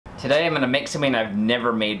Today I'm going to make something I've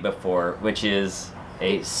never made before, which is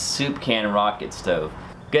a soup can rocket stove.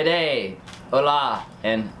 Good day, hola,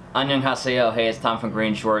 and annyeonghaseyo. Hey, it's Tom from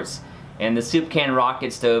Green Shorts. And the soup can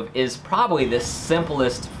rocket stove is probably the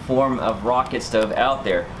simplest form of rocket stove out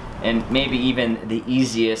there, and maybe even the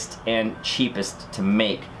easiest and cheapest to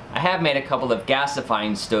make. I have made a couple of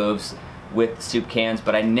gasifying stoves with soup cans,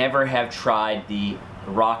 but I never have tried the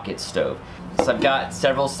rocket stove. So I've got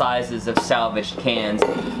several sizes of salvaged cans.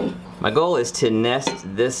 My goal is to nest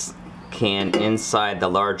this can inside the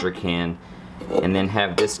larger can and then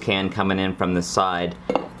have this can coming in from the side.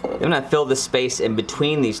 I'm gonna fill the space in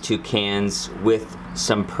between these two cans with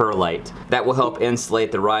some perlite. That will help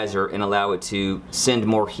insulate the riser and allow it to send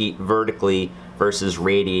more heat vertically versus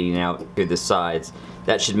radiating out through the sides.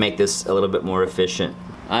 That should make this a little bit more efficient.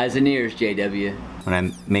 Eyes and ears, JW. When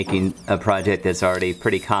I'm making a project that's already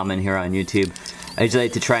pretty common here on YouTube, I usually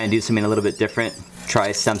like to try and do something a little bit different.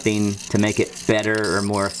 Try something to make it better or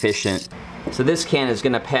more efficient. So this can is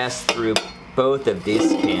gonna pass through both of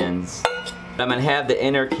these cans. I'm gonna have the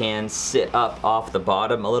inner can sit up off the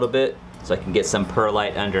bottom a little bit so I can get some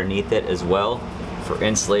perlite underneath it as well for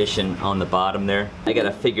insulation on the bottom there. I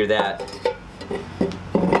gotta figure that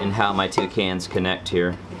in how my two cans connect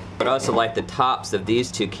here. But I also like the tops of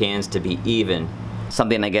these two cans to be even.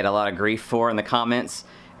 Something I get a lot of grief for in the comments,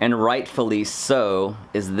 and rightfully so,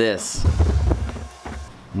 is this.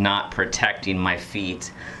 Not protecting my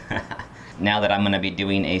feet. Now that I'm gonna be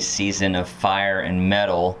doing a season of fire and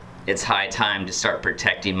metal, it's high time to start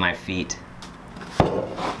protecting my feet.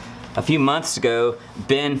 A few months ago,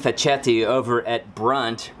 Ben Facchetti over at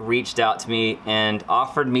Brunt reached out to me and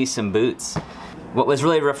offered me some boots. What was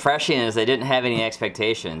really refreshing is I didn't have any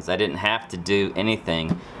expectations. I didn't have to do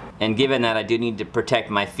anything. And given that I do need to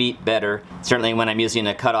protect my feet better, certainly when I'm using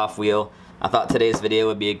a cutoff wheel, I thought today's video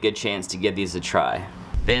would be a good chance to give these a try.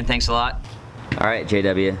 Ben, thanks a lot. All right,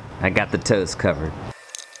 JW, I got the toes covered.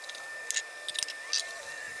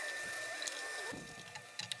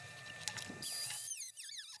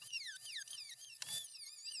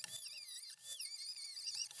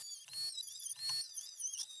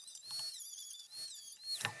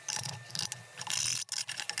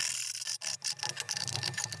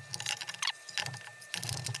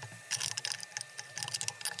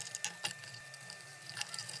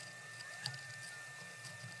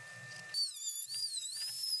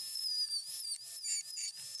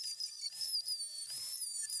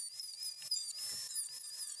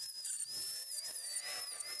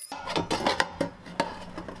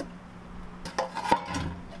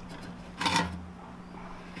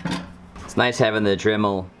 It's nice having the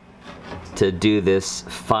Dremel to do this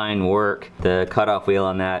fine work. The cutoff wheel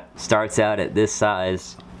on that starts out at this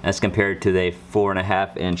size as compared to the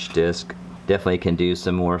 4.5-inch disc. Definitely can do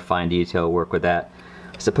some more fine detail work with that.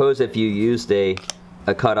 I suppose if you used a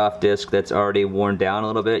cutoff disc that's already worn down a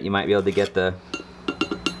little bit, you might be able to get the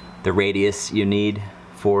radius you need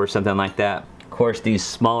for something like that. Of course, these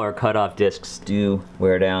smaller cutoff discs do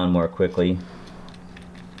wear down more quickly.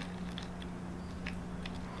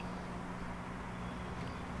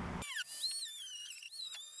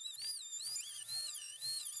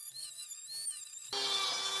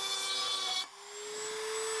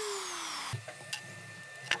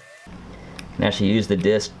 And actually use the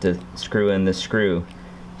disc to screw in the screw.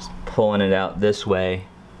 Just pulling it out this way,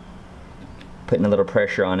 putting a little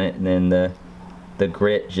pressure on it, and then the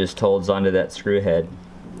grit just holds onto that screw head.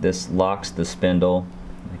 This locks the spindle.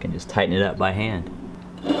 I can just tighten it up by hand.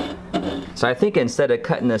 So I think instead of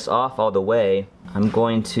cutting this off all the way, I'm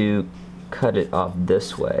going to cut it off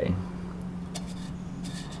this way.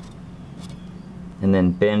 And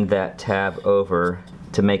then bend that tab over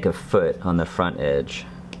to make a foot on the front edge.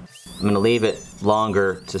 I'm going to leave it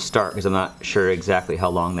longer to start because I'm not sure exactly how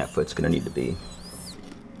long that foot's going to need to be.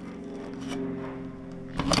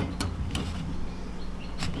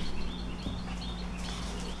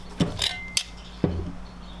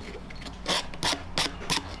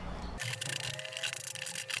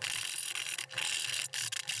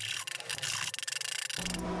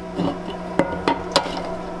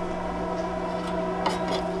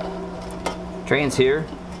 Train's here.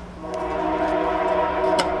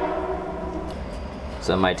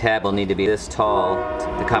 So my tab will need to be this tall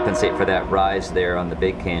to compensate for that rise there on the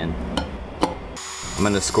big can. I'm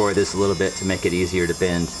going to score this a little bit to make it easier to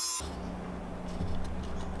bend.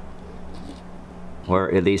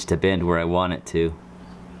 Or at least to bend where I want it to.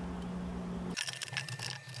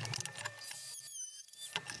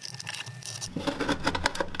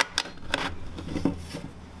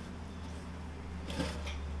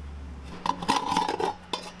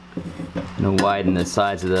 I'm going to widen the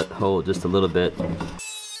sides of the hole just a little bit.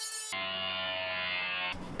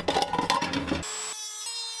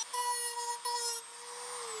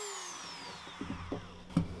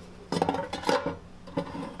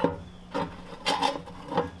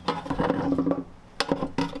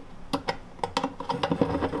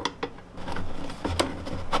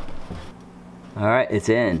 Alright, it's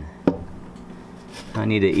in. I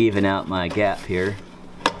need to even out my gap here.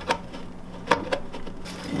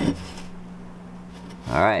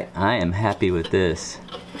 Alright, I am happy with this.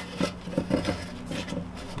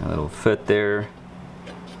 A little foot there.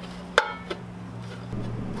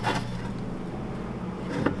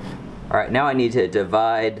 Alright, now I need to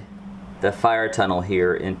divide the fire tunnel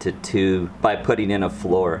here into two by putting in a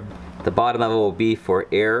floor. The bottom of it will be for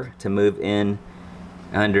air to move in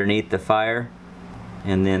underneath the fire,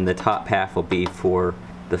 and then the top half will be for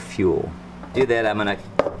the fuel. To do that, I'm going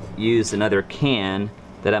to use another can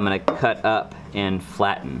that I'm going to cut up and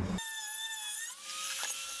flatten.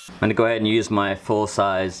 I'm going to go ahead and use my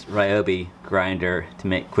full-size Ryobi grinder to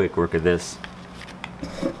make quick work of this.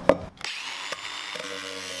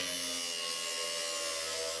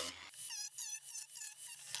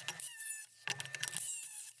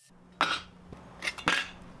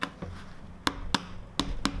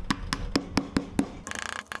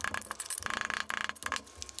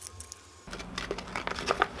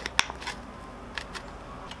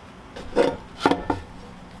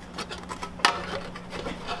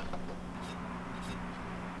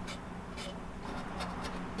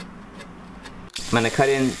 I'm going to cut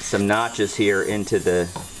in some notches here into the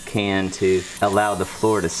can to allow the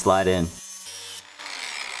floor to slide in.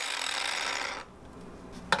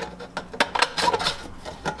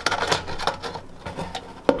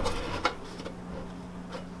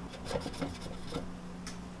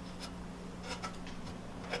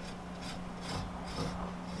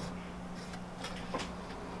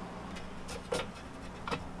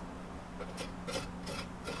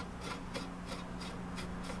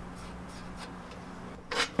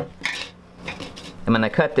 I'm going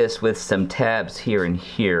to cut this with some tabs here and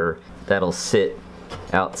here that'll sit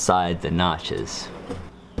outside the notches.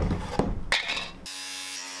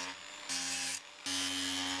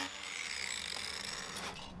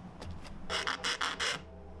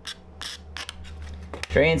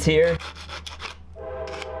 Drains here.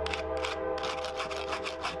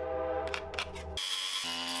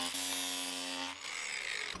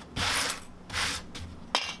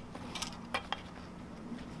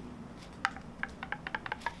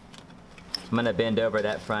 I'm going to bend over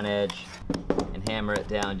that front edge and hammer it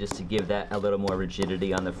down just to give that a little more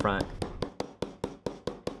rigidity on the front.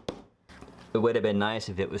 It would have been nice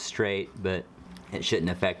if it was straight, but it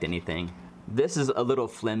shouldn't affect anything. This is a little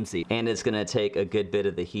flimsy and it's going to take a good bit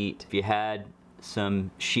of the heat. If you had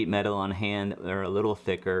some sheet metal on hand that are a little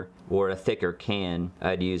thicker, or a thicker can,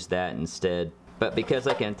 I'd use that instead. But because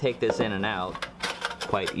I can take this in and out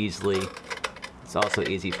quite easily, it's also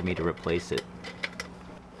easy for me to replace it.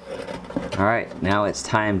 Alright, now it's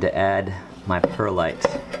time to add my perlite.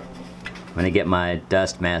 I'm going to get my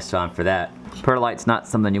dust mask on for that. Perlite's not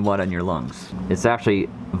something you want on your lungs. It's actually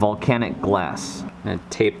volcanic glass. I'm going to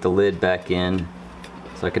tape the lid back in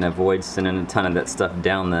so I can avoid sending a ton of that stuff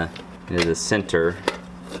down into the center.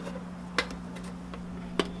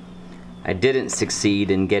 I didn't succeed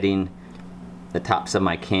in getting the tops of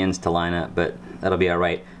my cans to line up, but that'll be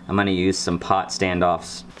alright. I'm going to use some pot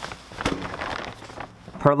standoffs.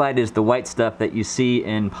 Perlite is the white stuff that you see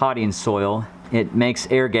in potting soil. It makes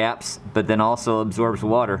air gaps, but then also absorbs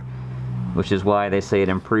water, which is why they say it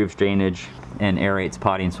improves drainage and aerates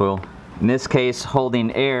potting soil. In this case,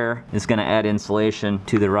 holding air is going to add insulation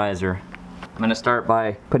to the riser. I'm going to start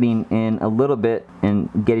by putting in a little bit and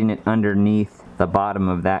getting it underneath the bottom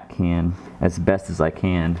of that can as best as I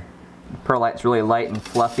can. Perlite's really light and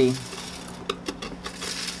fluffy.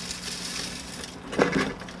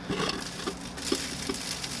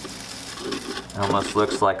 Almost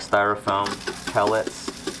looks like styrofoam pellets,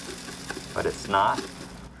 but it's not.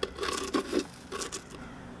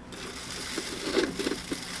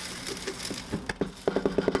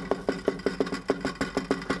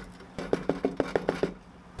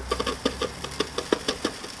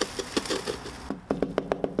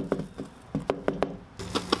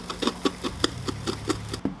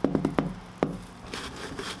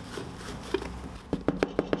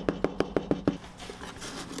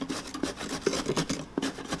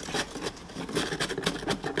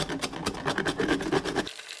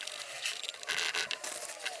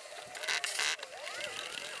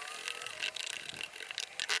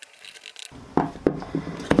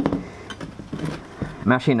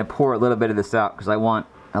 I'm actually going to pour a little bit of this out because I want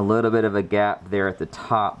a little bit of a gap there at the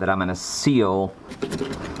top that I'm going to seal.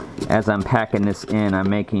 As I'm packing this in, I'm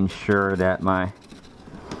making sure that my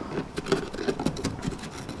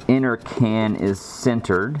inner can is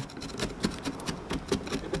centered.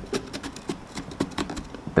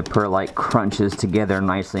 The perlite crunches together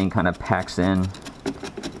nicely and kind of packs in.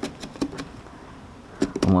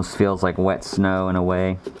 Almost feels like wet snow in a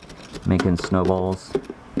way, making snowballs.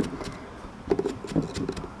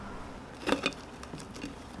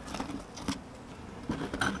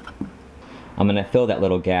 I'm going to fill that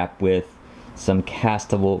little gap with some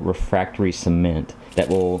castable refractory cement that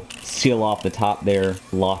will seal off the top there,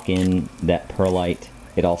 lock in that perlite.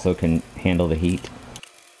 It also can handle the heat.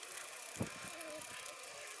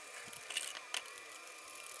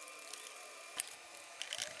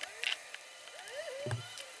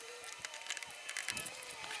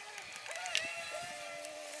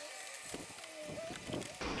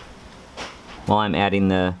 While I'm adding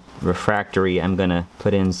the refractory, I'm going to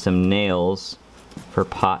put in some nails for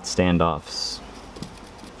pot standoffs.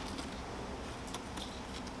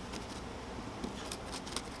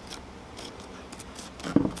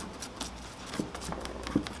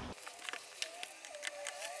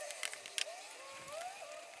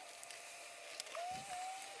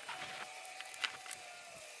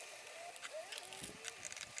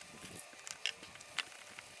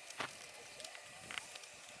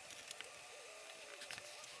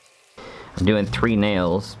 I'm doing 3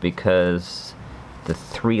 nails because the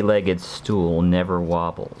 3-legged stool never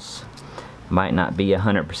wobbles. Might not be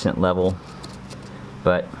 100% level,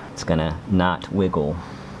 but it's gonna not wiggle.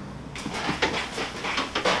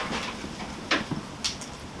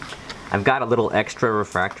 I've got a little extra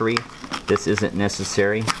refractory. This isn't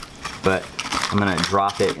necessary, but I'm gonna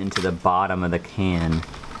drop it into the bottom of the can.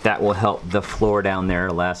 That will help the floor down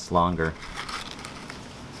there last longer.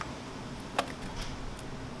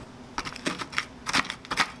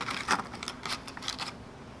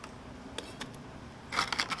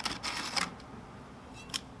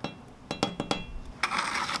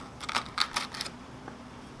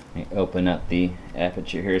 Open up the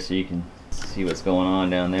aperture here so you can see what's going on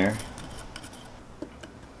down there.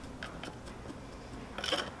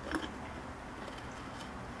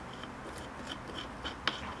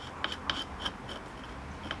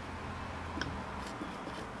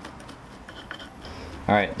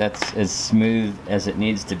 Alright, that's as smooth as it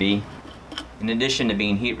needs to be. In addition to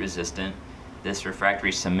being heat resistant, this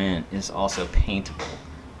refractory cement is also paintable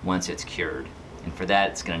once it's cured. And for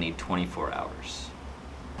that, it's going to need 24 hours.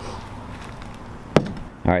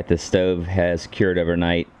 Alright, the stove has cured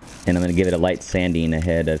overnight, and I'm going to give it a light sanding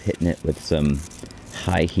ahead of hitting it with some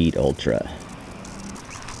high heat ultra.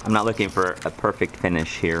 I'm not looking for a perfect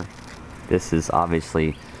finish here. This is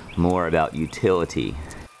obviously more about utility.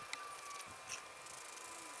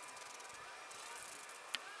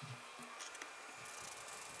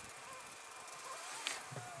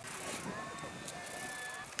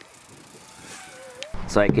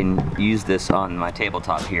 So I can use this on my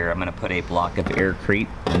tabletop here. I'm going to put a block of aircrete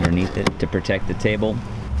underneath it to protect the table.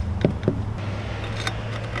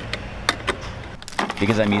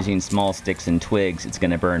 Because I'm using small sticks and twigs, it's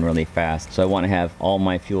going to burn really fast. So I want to have all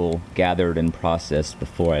my fuel gathered and processed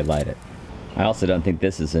before I light it. I also don't think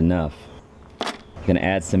this is enough. I'm going to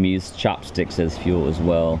add some used chopsticks as fuel as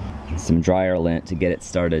well. Some dryer lint to get it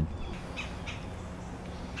started.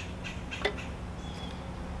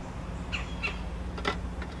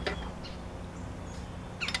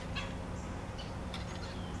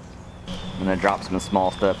 I'm going to drop some small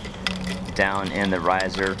stuff down in the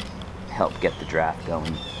riser to help get the draft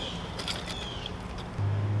going.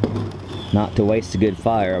 Not to waste a good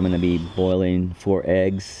fire, I'm going to be boiling 4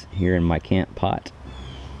 eggs here in my camp pot.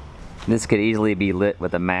 This could easily be lit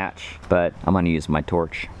with a match, but I'm going to use my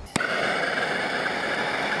torch.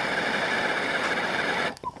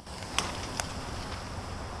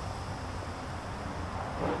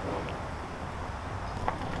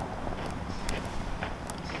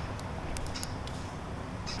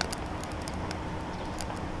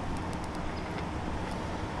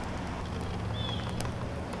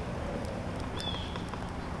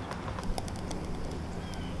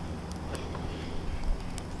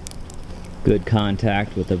 Good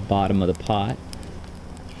contact with the bottom of the pot.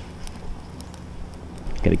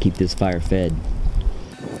 Gotta keep this fire fed.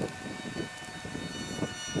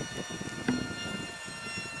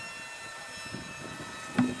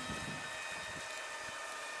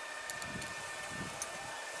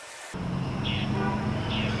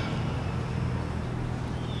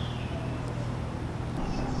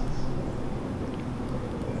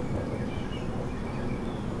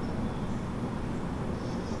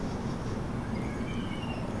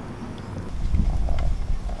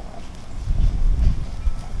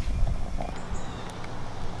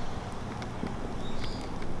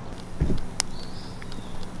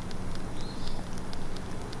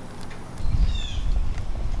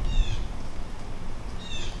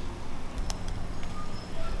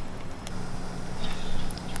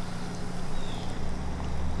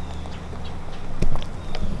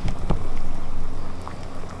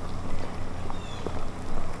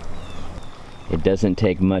 It doesn't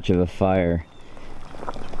take much of a fire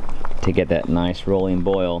to get that nice rolling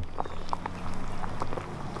boil.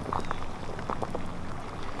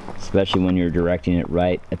 Especially when you're directing it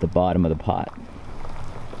right at the bottom of the pot.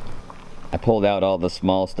 I pulled out all the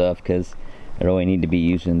small stuff because I really need to be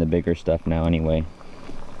using the bigger stuff now anyway.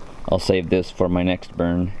 I'll save this for my next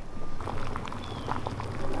burn.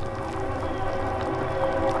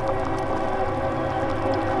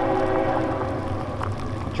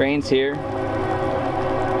 Train's here.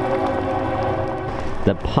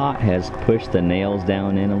 The pot has pushed the nails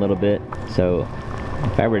down in a little bit, so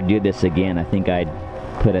if I were to do this again, I think I'd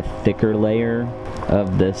put a thicker layer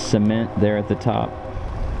of the cement there at the top.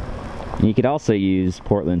 And you could also use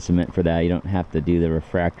Portland cement for that. You don't have to do the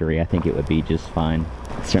refractory. I think it would be just fine.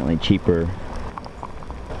 It's certainly cheaper.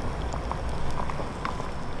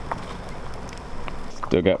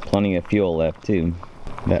 Still got plenty of fuel left too.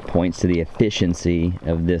 That points to the efficiency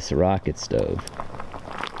of this rocket stove.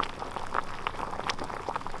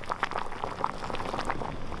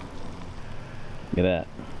 Look at that.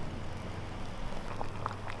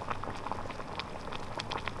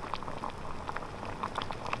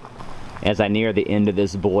 As I near the end of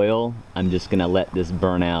this boil, I'm just gonna let this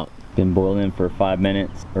burn out. Been boiling for 5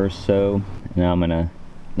 minutes or so. Now I'm gonna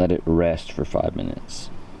let it rest for 5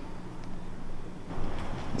 minutes.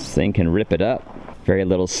 This thing can rip it up. Very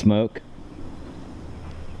little smoke.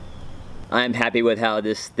 I'm happy with how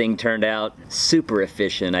this thing turned out. Super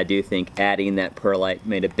efficient. I do think adding that perlite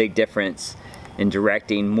made a big difference in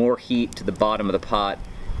directing more heat to the bottom of the pot,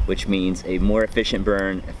 which means a more efficient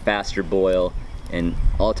burn, a faster boil, and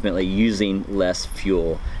ultimately using less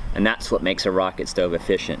fuel. And that's what makes a rocket stove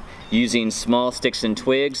efficient. Using small sticks and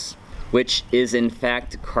twigs, which is in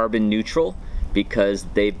fact carbon neutral because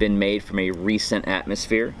they've been made from a recent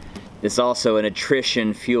atmosphere. It's also an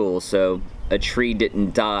attrition fuel, so a tree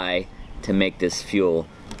didn't die to make this fuel.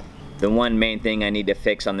 The one main thing I need to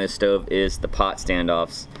fix on this stove is the pot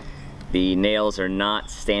standoffs. The nails are not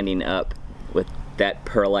standing up with that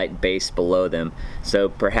perlite base below them. So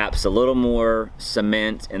perhaps a little more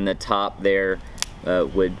cement in the top there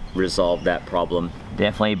would resolve that problem.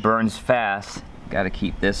 Definitely burns fast. Got to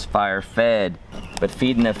keep this fire fed. But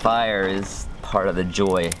feeding a fire is part of the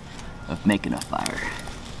joy of making a fire.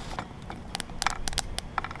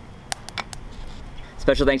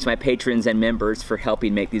 Special thanks to my patrons and members for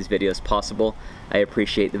helping make these videos possible. I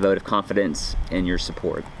appreciate the vote of confidence and your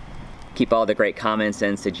support. Keep all the great comments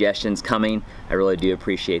and suggestions coming. I really do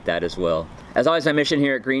appreciate that as well. As always, my mission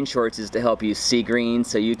here at Green Shorts is to help you see green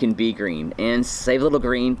so you can be green, and save a little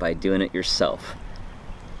green by doing it yourself.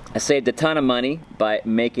 I saved a ton of money by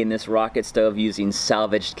making this rocket stove using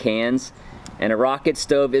salvaged cans, and a rocket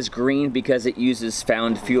stove is green because it uses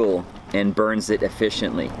found fuel and burns it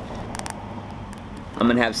efficiently. I'm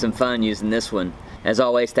gonna have some fun using this one. As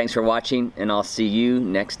always, thanks for watching, and I'll see you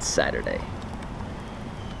next Saturday.